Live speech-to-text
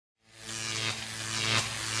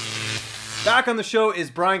Back on the show is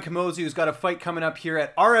Brian Camozzi, who's got a fight coming up here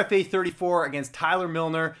at RFA 34 against Tyler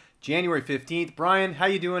Milner, January 15th. Brian, how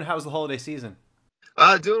you doing? How's the holiday season?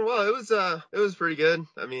 Doing well. It was pretty good.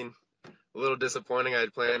 I mean, a little disappointing. I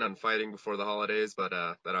had planned on fighting before the holidays, but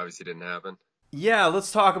that obviously didn't happen. Yeah,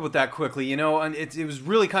 let's talk about that quickly. You know, and it was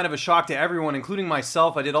really kind of a shock to everyone, including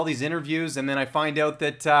myself. I did all these interviews, and then I find out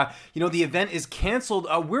that, the event is canceled.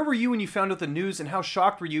 Where were you when you found out the news, and how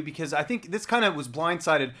shocked were you? Because I think this kind of was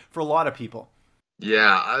blindsided for a lot of people.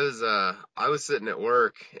 Yeah, I was sitting at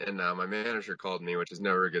work, and my manager called me, which is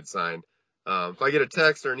never a good sign. If I get a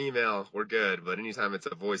text or an email, we're good, but anytime it's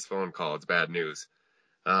a voice phone call, it's bad news.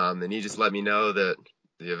 And he just let me know that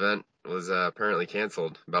the event was apparently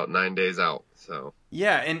canceled about 9 days out. So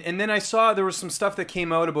Yeah, and then I saw there was some stuff that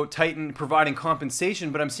came out about Titan providing compensation,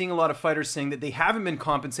 but I'm seeing a lot of fighters saying that they haven't been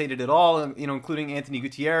compensated at all, including Anthony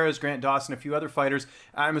Gutierrez, Grant Dawson, a few other fighters.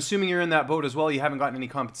 I'm assuming you're in that boat as well. You haven't gotten any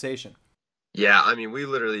compensation. yeah, I mean, we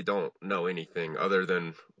literally don't know anything other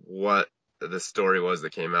than what the story was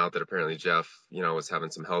that came out that apparently Jeff, was having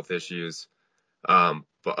some health issues.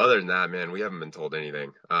 But other than that, man, we haven't been told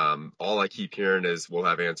anything. All I keep hearing is we'll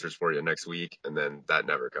have answers for you next week, and then that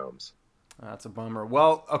never comes. That's a bummer.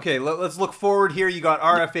 Well, okay, let's look forward here. You got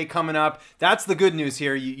RFA coming up. That's the good news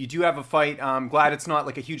here. You do have a fight. I'm glad it's not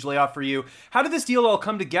like a huge layoff for you. How did this deal all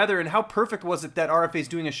come together, and how perfect was it that RFA is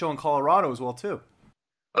doing a show in Colorado as well, too?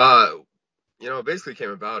 Uh, it basically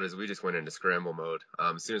came about as we just went into scramble mode.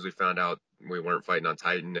 As soon as we found out we weren't fighting on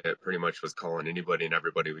Titan, it pretty much was calling anybody and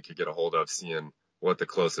everybody we could get a hold of, seeing what the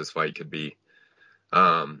closest fight could be.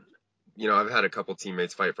 Um, I've had a couple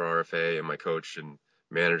teammates fight for RFA, and my coach and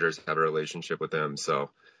managers have a relationship with them. So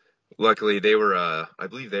luckily they were, I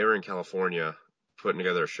believe they were in California putting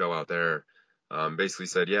together a show out there. Basically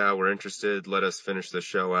said, yeah, we're interested. Let us finish the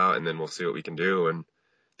show out and then we'll see what we can do. And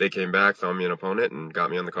they came back, found me an opponent, and got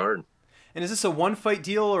me on the card. And is this a one-fight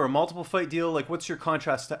deal or a multiple-fight deal? Like, what's your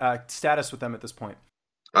contract status with them at this point?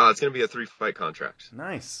 It's going to be a 3-fight contract.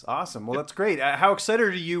 Nice. Awesome. Well, that's great. How excited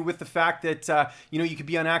are you with the fact that, you could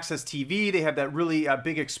be on Access TV? They have that really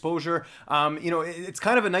big exposure. It's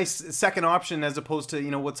kind of a nice second option as opposed to,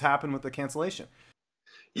 what's happened with the cancellation.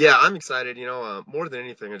 Yeah, I'm excited. More than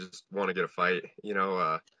anything, I just want to get a fight.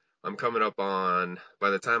 I'm coming up on,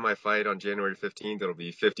 by the time I fight on January 15th, it'll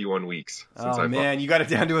be 51 weeks since Oh, I fought. man. You got it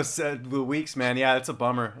down to weeks, man. Yeah, that's a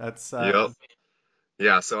bummer. That's Yep.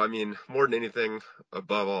 Yeah, so I mean, more than anything,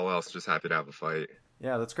 above all else, just happy to have a fight.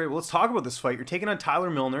 Yeah, that's great. Well, let's talk about this fight. You're taking on Tyler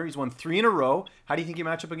Milner. He's won 3 in a row. How do you think you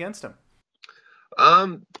match up against him?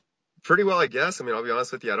 Um, Pretty well, I guess. I mean, I'll be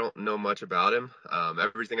honest with you, I don't know much about him.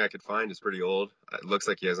 Everything I could find is pretty old. It looks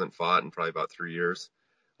like he hasn't fought in probably about 3 years.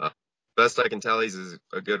 Uh, Best I can tell, he's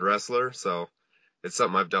a good wrestler, so it's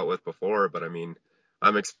something I've dealt with before. But I mean,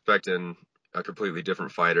 I'm expecting a completely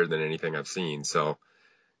different fighter than anything I've seen. So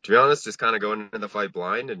to be honest, just kind of going into the fight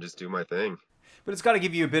blind and just do my thing. But it's got to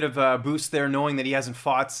give you a bit of a boost there, knowing that he hasn't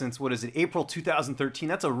fought since, what is it, April 2013?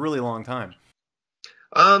 That's a really long time.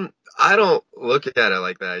 I don't look at it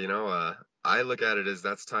like that, I look at it as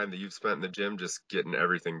that's time that you've spent in the gym just getting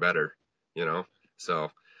everything better, you know.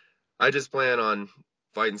 So I just plan on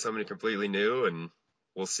fighting somebody completely new, and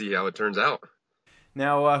we'll see how it turns out.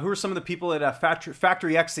 Now, who are some of the people at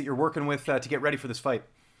Factory X that you're working with to get ready for this fight?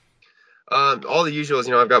 All the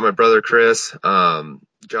usuals, I've got my brother Chris,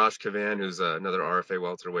 Josh Cavan, who's another RFA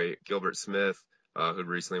welterweight, Gilbert Smith, who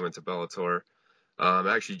recently went to Bellator.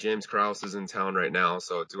 Actually, James Krause is in town right now,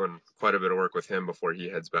 so doing quite a bit of work with him before he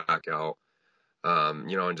heads back out.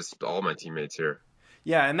 And just all my teammates here.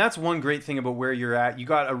 Yeah, and that's one great thing about where you're at. You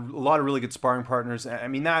got a lot of really good sparring partners. I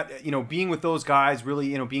mean, that, being with those guys,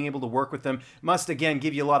 really, being able to work with them must, again,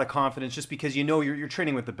 give you a lot of confidence just because you're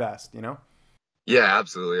training with the best. Yeah,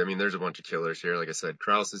 absolutely. I mean, there's a bunch of killers here. Like I said,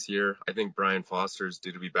 Krause is here. I think Brian Foster's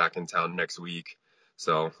due to be back in town next week.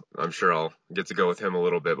 So I'm sure I'll get to go with him a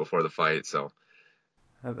little bit before the fight. So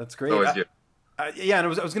That's it's great. always good. Yeah, and I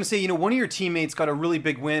was going to say, one of your teammates got a really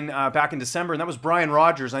big win back in December, and that was Brian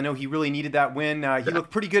Rogers. I know he really needed that win. He looked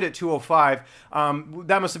pretty good at 205.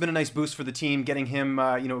 That must have been a nice boost for the team, getting him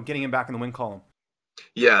back in the win column.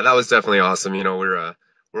 Yeah, that was definitely awesome.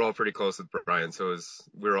 We're all pretty close with Brian, so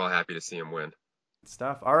we were all happy to see him win. Good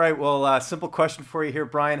stuff. All right, well, simple question for you here,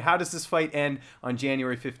 Brian. How does this fight end on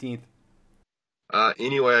January 15th?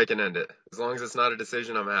 Any way I can end it. As long as it's not a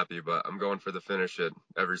decision, I'm happy, but I'm going for the finish at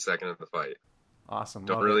every second of the fight. Awesome.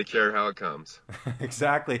 Don't Love really it. care how it comes.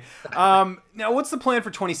 Exactly. Now, what's the plan for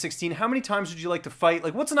 2016? How many times would you like to fight?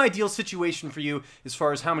 Like, what's an ideal situation for you as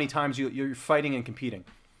far as how many times you're fighting and competing?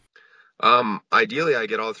 Ideally, I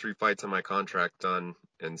get all 3 fights on my contract done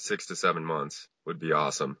in 6 to 7 months. Would be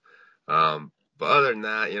awesome. But other than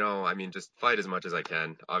that, I mean, just fight as much as I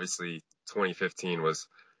can. Obviously, 2015 was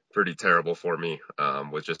pretty terrible for me,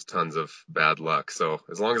 with just tons of bad luck. So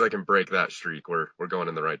as long as I can break that streak, we're going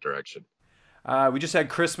in the right direction. We just had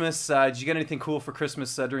Christmas. Did you get anything cool for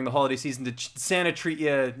Christmas during the holiday season? Did Santa treat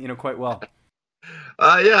you, quite well?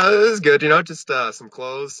 Yeah, it was good. Just some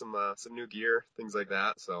clothes, some new gear, things like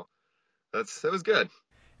that. So it was good.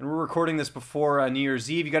 And we're recording this before New Year's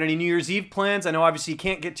Eve. You got any New Year's Eve plans? I know obviously you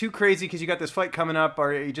can't get too crazy because you got this fight coming up.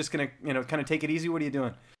 Or are you just gonna, kind of take it easy? What are you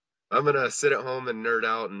doing? I'm gonna sit at home and nerd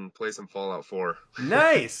out and play some Fallout 4.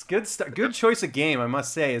 Nice, good stuff. Good choice of game, I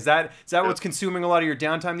must say. Is that what's consuming a lot of your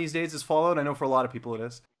downtime these days? Is Fallout? I know for a lot of people it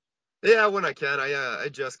is. Yeah, when I can. I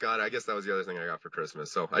just got it. I guess that was the other thing I got for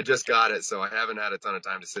Christmas. So I just got it, so I haven't had a ton of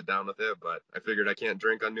time to sit down with it, but I figured I can't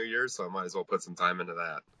drink on New Year's, so I might as well put some time into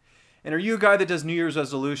that. And are you a guy that does New Year's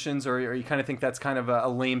resolutions, or you kind of think that's kind of a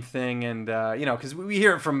lame thing? And because we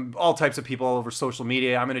hear it from all types of people all over social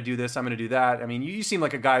media. I'm going to do this. I'm going to do that. I mean, you seem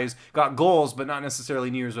like a guy who's got goals, but not necessarily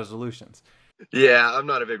New Year's resolutions. Yeah, I'm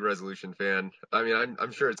not a big resolution fan. I mean,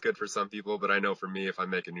 I'm sure it's good for some people, but I know for me, if I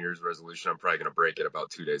make a New Year's resolution, I'm probably going to break it about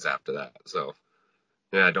 2 days after that. So,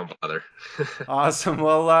 yeah, don't bother. Awesome.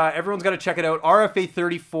 Well, everyone's got to check it out. RFA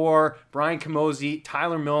 34, Brian Camozzi,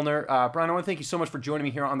 Tyler Milner. Brian, I want to thank you so much for joining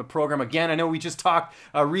me here on the program. Again, I know we just talked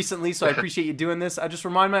recently, so I appreciate you doing this. I just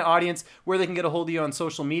remind my audience where they can get a hold of you on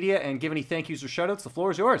social media and give any thank yous or shout outs. The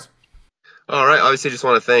floor is yours. All right. Obviously, just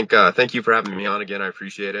want to thank you for having me on again. I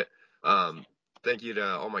appreciate it. Thank you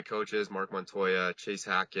to all my coaches, Mark Montoya, Chase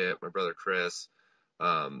Hackett, my brother Chris.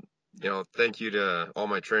 Thank you to all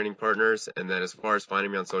my training partners. And then as far as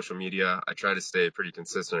finding me on social media, I try to stay pretty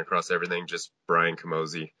consistent across everything, just Brian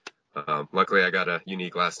Camozzi. Luckily, I got a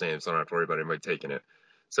unique last name, so I don't have to worry about anybody taking it.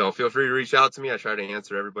 So feel free to reach out to me. I try to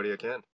answer everybody I can.